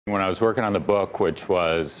When I was working on the book, which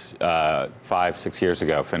was 5-6 years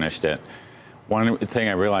ago, finished it, one thing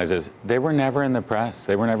I realized is they were never in the press.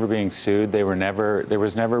 They were never being sued. There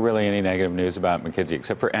was never really any negative news about McKinsey,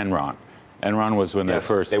 except for Enron. Enron was when they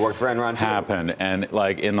first they worked for Enron too. happened. And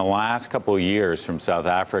like in the last couple of years, from South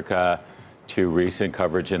Africa to recent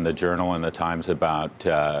coverage in the Journal and the Times about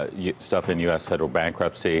stuff in U.S. federal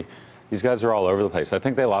bankruptcy, these guys are all over the place. I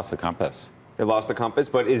think they lost the compass. They lost the compass,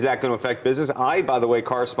 but is that going to affect business? I, by the way,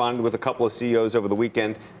 corresponded with a couple of CEOs over the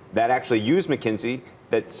weekend that actually used McKinsey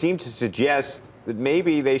that seemed to suggest that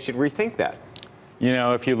maybe they should rethink that. You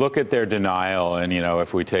know, if you look at their denial and, you know,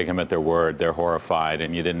 if we take them at their word, they're horrified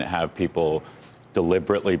and you didn't have people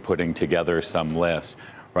deliberately putting together some list,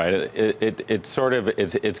 right? It's sort of,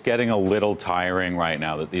 it's getting a little tiring right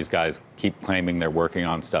now that these guys keep claiming they're working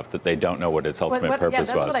on stuff that they don't know what its ultimate purpose was.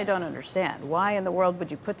 Yeah, that's what I don't understand. Why in the world would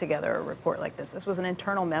you put together a report like this? This was an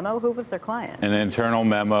internal memo? Who was their client? An internal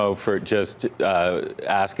memo for just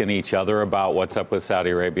asking each other about what's up with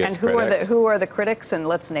Saudi Arabia's critics. And who are the critics, and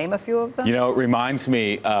let's name a few of them? You know, it reminds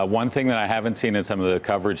me, one thing that I haven't seen in some of the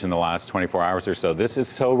coverage in the last 24 hours or so, this is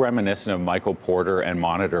so reminiscent of Michael Porter and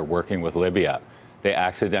Monitor working with Libya. They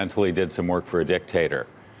accidentally did some work for a dictator.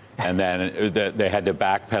 And then they had to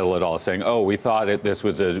backpedal it all, saying, oh, we thought this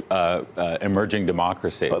was an emerging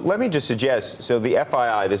democracy. But let me just suggest, so the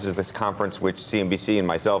FII, this is this conference which CNBC and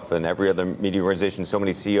myself and every other media organization, so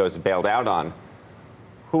many CEOs bailed out on.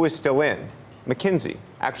 Who is still in? McKinsey.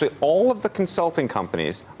 Actually, all of the consulting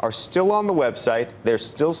companies are still on the website. They're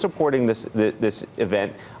still supporting this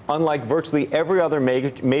event, unlike virtually every other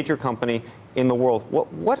major company in the world.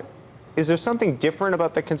 What is there something different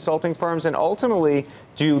about the consulting firms? And ultimately,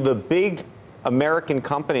 do the big American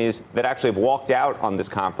companies that actually have walked out on this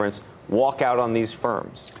conference walk out on these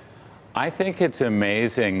firms? I think it's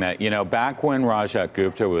amazing that, you know, back when Rajat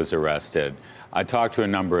Gupta was arrested, I talked to a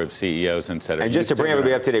number of CEOs and said... And just to bring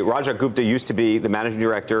everybody up to date, Rajat Gupta used to be the managing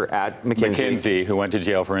director at McKinsey. Who went to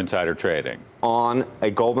jail for insider trading. On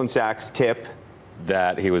a Goldman Sachs tip.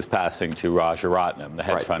 That he was passing to Rajaratnam, the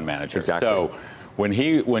hedge fund manager. Exactly. So when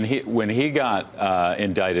he got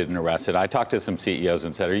indicted and arrested, I talked to some CEOs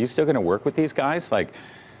and said, "Are you still going to work with these guys? Like,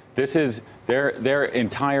 this is their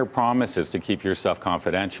entire promise is to keep your stuff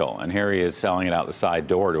confidential, and here he is selling it out the side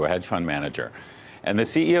door to a hedge fund manager." And the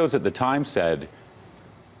CEOs at the time said,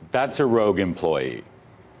 "That's a rogue employee."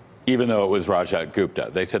 Even though it was Rajat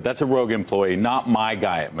Gupta. They said, that's a rogue employee, not my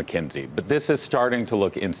guy at McKinsey. But this is starting to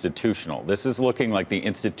look institutional. This is looking like the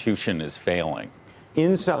institution is failing.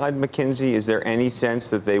 Inside McKinsey, is there any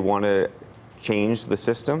sense that they want to change the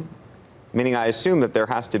system? Meaning, I assume that there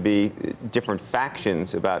has to be different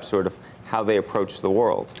factions about sort of how they approach the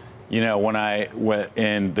world. You know, when I went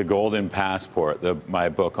in The Golden Passport, my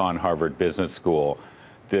book on Harvard Business School,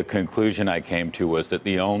 the conclusion I came to was that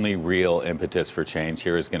the only real impetus for change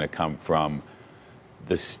here is going to come from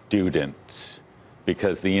the students,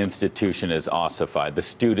 because the institution is ossified. The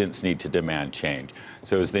students need to demand change.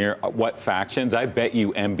 So is there, what factions? I bet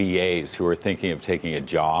you MBAs who are thinking of taking a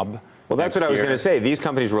job. Well, that's what I was going to say. These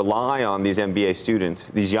companies rely on these MBA students,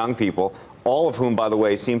 these young people, all of whom, by the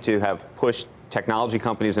way, seem to have pushed technology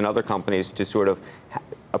companies and other companies to sort of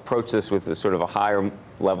approach this with a sort of a higher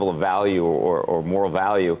level of value or moral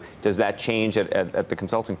value. Does that change at the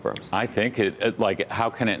consulting firms? I think like, how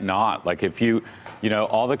can it not? Like, if you know,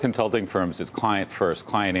 all the consulting firms, it's client first,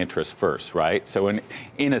 client interest first, right? So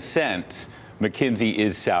in a sense, McKinsey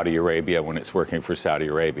is Saudi Arabia when it's working for Saudi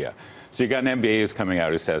Arabia. So you got an MBA who's coming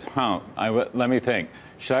out who says, let me think,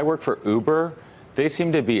 should I work for Uber? They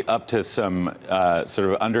seem to be up to some sort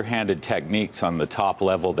of underhanded techniques on the top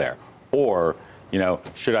level there. Or, you know,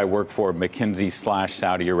 should I work for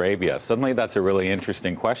McKinsey/Saudi Arabia? Suddenly that's a really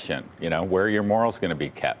interesting question. You know, where are your morals going to be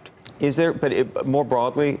kept? Is there, but more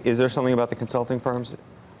broadly, is there something about the consulting firms?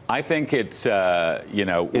 I think it's, you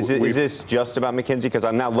know... Is this just about McKinsey? Because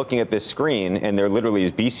I'm now looking at this screen, and there literally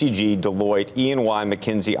is BCG, Deloitte, E&Y,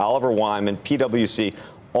 McKinsey, Oliver Wyman, PwC.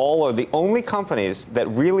 All are the only companies that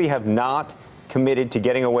really have not committed to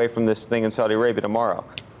getting away from this thing in Saudi Arabia tomorrow.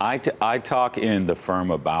 I talk in the firm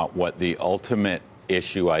about what the ultimate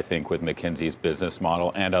issue, I think, with McKinsey's business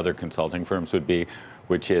model and other consulting firms would be,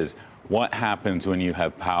 which is what happens when you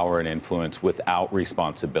have power and influence without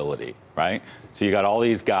responsibility, right? So you got all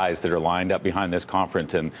these guys that are lined up behind this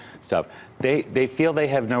conference and stuff. They feel they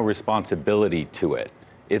have no responsibility to it.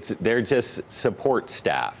 They're just support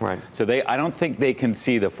staff. Right. So I don't think they can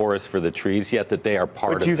see the forest for the trees yet, that they are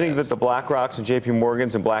part of this. But do you think that the BlackRocks and JP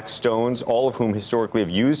Morgans and Blackstones, all of whom historically have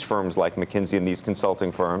used firms like McKinsey and these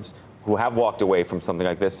consulting firms, who have walked away from something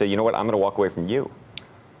like this, say, you know what, I'm going to walk away from you?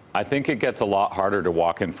 I think it gets a lot harder to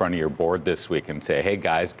walk in front of your board this week and say, hey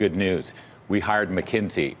guys, good news. We hired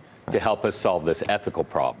McKinsey to help us solve this ethical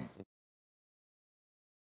problem.